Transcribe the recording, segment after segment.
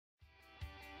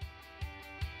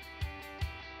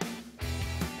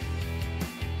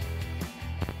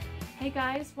Hey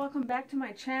guys, welcome back to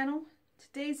my channel.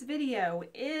 Today's video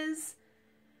is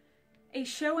a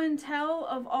show and tell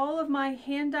of all of my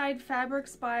hand-dyed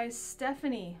fabrics by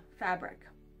Stephanie Fabric.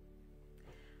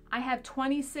 I have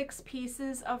 26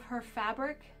 pieces of her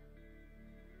fabric.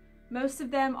 Most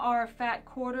of them are fat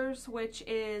quarters, which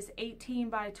is 18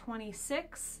 by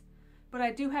 26, but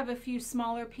I do have a few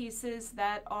smaller pieces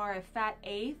that are a fat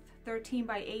eighth, 13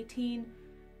 by 18,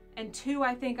 and two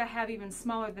I think I have even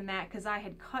smaller than that because I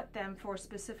had cut them for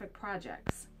specific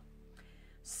projects.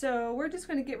 So we're just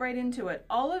going to get right into it.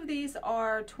 All of these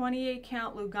are 28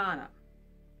 count Lugana.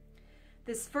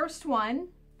 This first one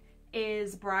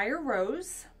is Briar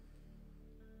Rose.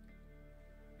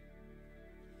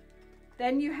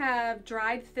 Then you have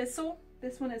Dried Thistle.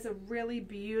 This one is a really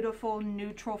beautiful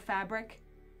neutral fabric.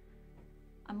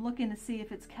 I'm looking to see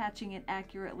if it's catching it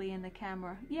accurately in the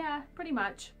camera. Yeah, pretty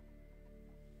much.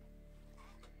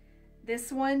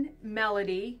 This one,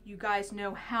 Melody. You guys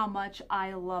know how much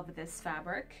I love this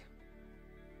fabric.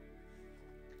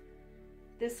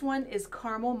 This one is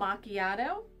Caramel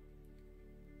Macchiato.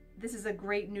 This is a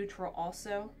great neutral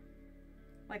also,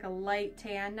 like a light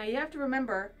tan. Now you have to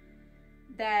remember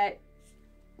that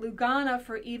Lugana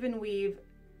for even weave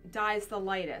dyes the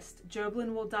lightest.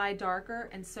 Joblin will dye darker,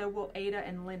 and so will Ada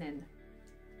and Linen.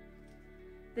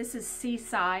 This is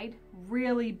Seaside,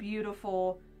 really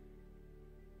beautiful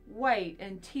white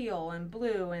and teal and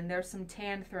blue, and there's some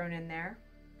tan thrown in there.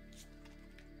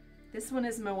 This one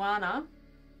is Moana.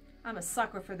 I'm a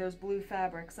sucker for those blue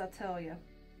fabrics, I'll tell you.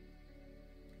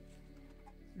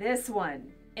 This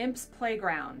one, Imp's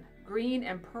Playground, green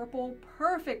and purple,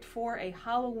 perfect for a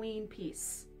Halloween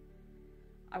piece.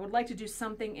 I would like to do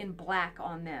something in black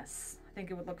on this. I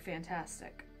think it would look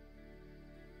fantastic.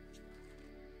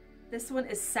 This one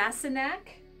is Sassenach.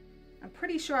 I'm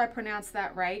pretty sure I pronounced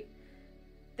that right.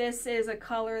 This is a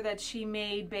color that she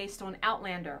made based on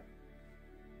Outlander.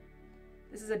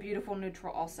 This is a beautiful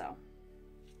neutral also.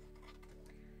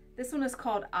 This one is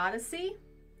called Odyssey.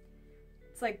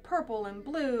 It's like purple and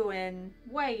blue and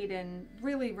white and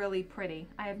really, really pretty.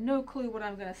 I have no clue what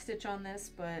I'm going to stitch on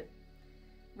this, but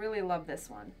really love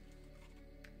this one.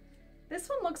 This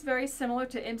one looks very similar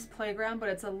to Imp's Playground, but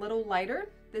it's a little lighter.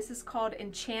 This is called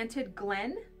Enchanted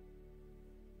Glen.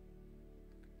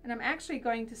 And I'm actually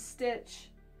going to stitch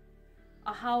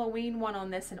a Halloween one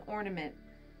on this, an ornament.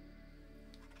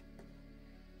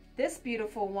 This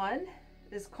beautiful one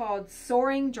is called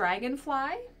Soaring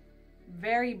Dragonfly.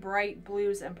 Very bright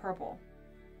blues and purple.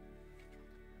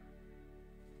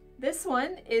 This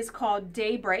one is called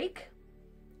Daybreak.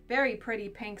 Very pretty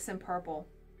pinks and purple.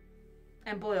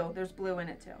 And blue. There's blue in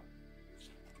it too.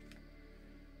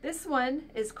 This one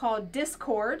is called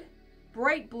Discord.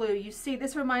 Bright blue. You see,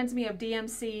 this reminds me of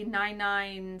DMC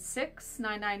 996,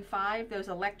 995, those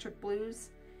electric blues.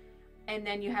 And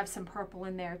then you have some purple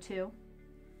in there too.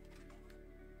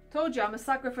 Told you, I'm a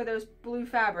sucker for those blue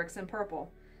fabrics and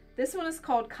purple. This one is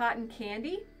called Cotton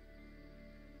Candy.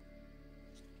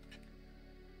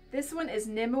 This one is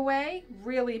Nimue,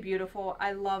 really beautiful.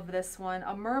 I love this one.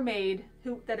 A mermaid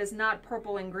that is not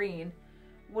purple and green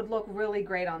would look really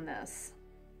great on this.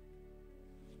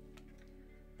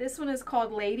 This one is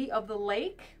called Lady of the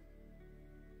Lake.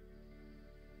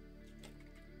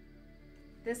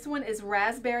 This one is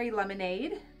Raspberry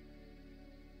Lemonade.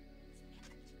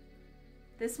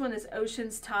 This one is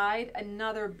Ocean's Tide,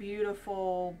 another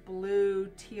beautiful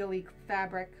blue tealy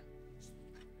fabric.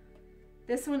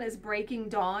 This one is Breaking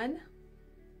Dawn.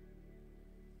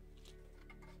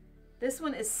 This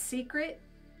one is Secret,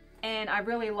 and I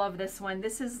really love this one.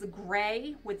 This is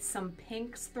gray with some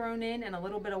pinks thrown in and a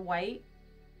little bit of white.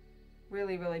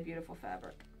 Really, really beautiful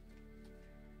fabric.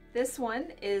 This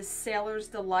one is Sailor's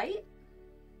Delight.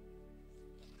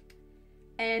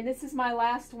 And this is my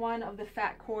last one of the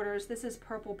fat quarters. This is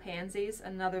Purple Pansies,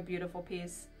 another beautiful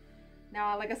piece.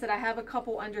 Now, like I said, I have a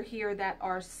couple under here that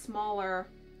are smaller.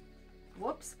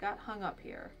 Whoops, got hung up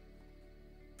here.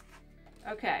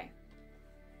 Okay.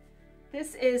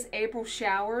 This is April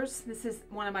Showers. This is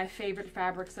one of my favorite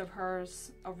fabrics of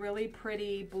hers. A really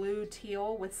pretty blue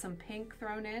teal with some pink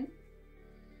thrown in.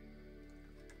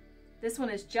 This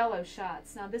one is Jello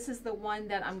Shots. Now this is the one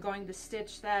that I'm going to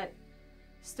stitch that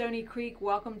Stony Creek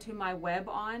Welcome to My Web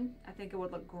on. I think it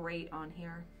would look great on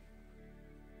here.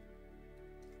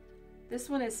 This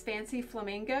one is Fancy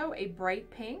Flamingo, a bright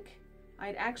pink.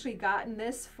 I'd actually gotten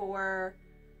this for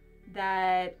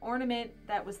that ornament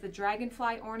that was the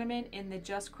dragonfly ornament in the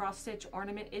Just Cross Stitch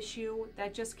ornament issue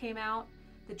that just came out.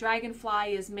 The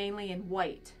dragonfly is mainly in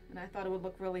white, and I thought it would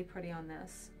look really pretty on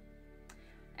this.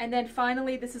 And then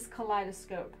finally, this is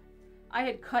Kaleidoscope. I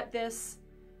had cut this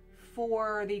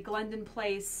for the Glendon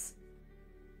Place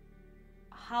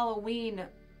Halloween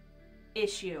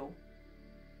issue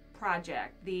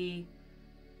project.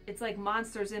 It's like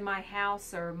Monsters in My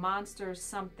House or Monsters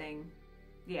something.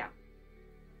 Yeah.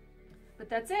 But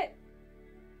that's it.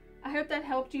 I hope that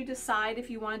helped you decide if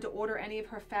you wanted to order any of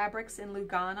her fabrics in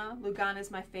Lugana. Lugana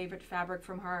is my favorite fabric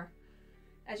from her.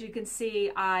 As you can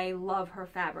see, I love her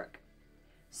fabric.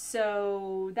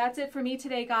 So that's it for me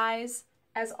today, guys.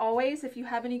 As always, if you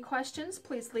have any questions,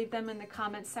 please leave them in the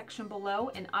comments section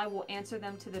below and I will answer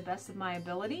them to the best of my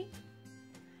ability.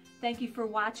 Thank you for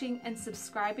watching and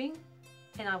subscribing,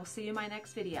 and I will see you in my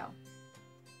next video.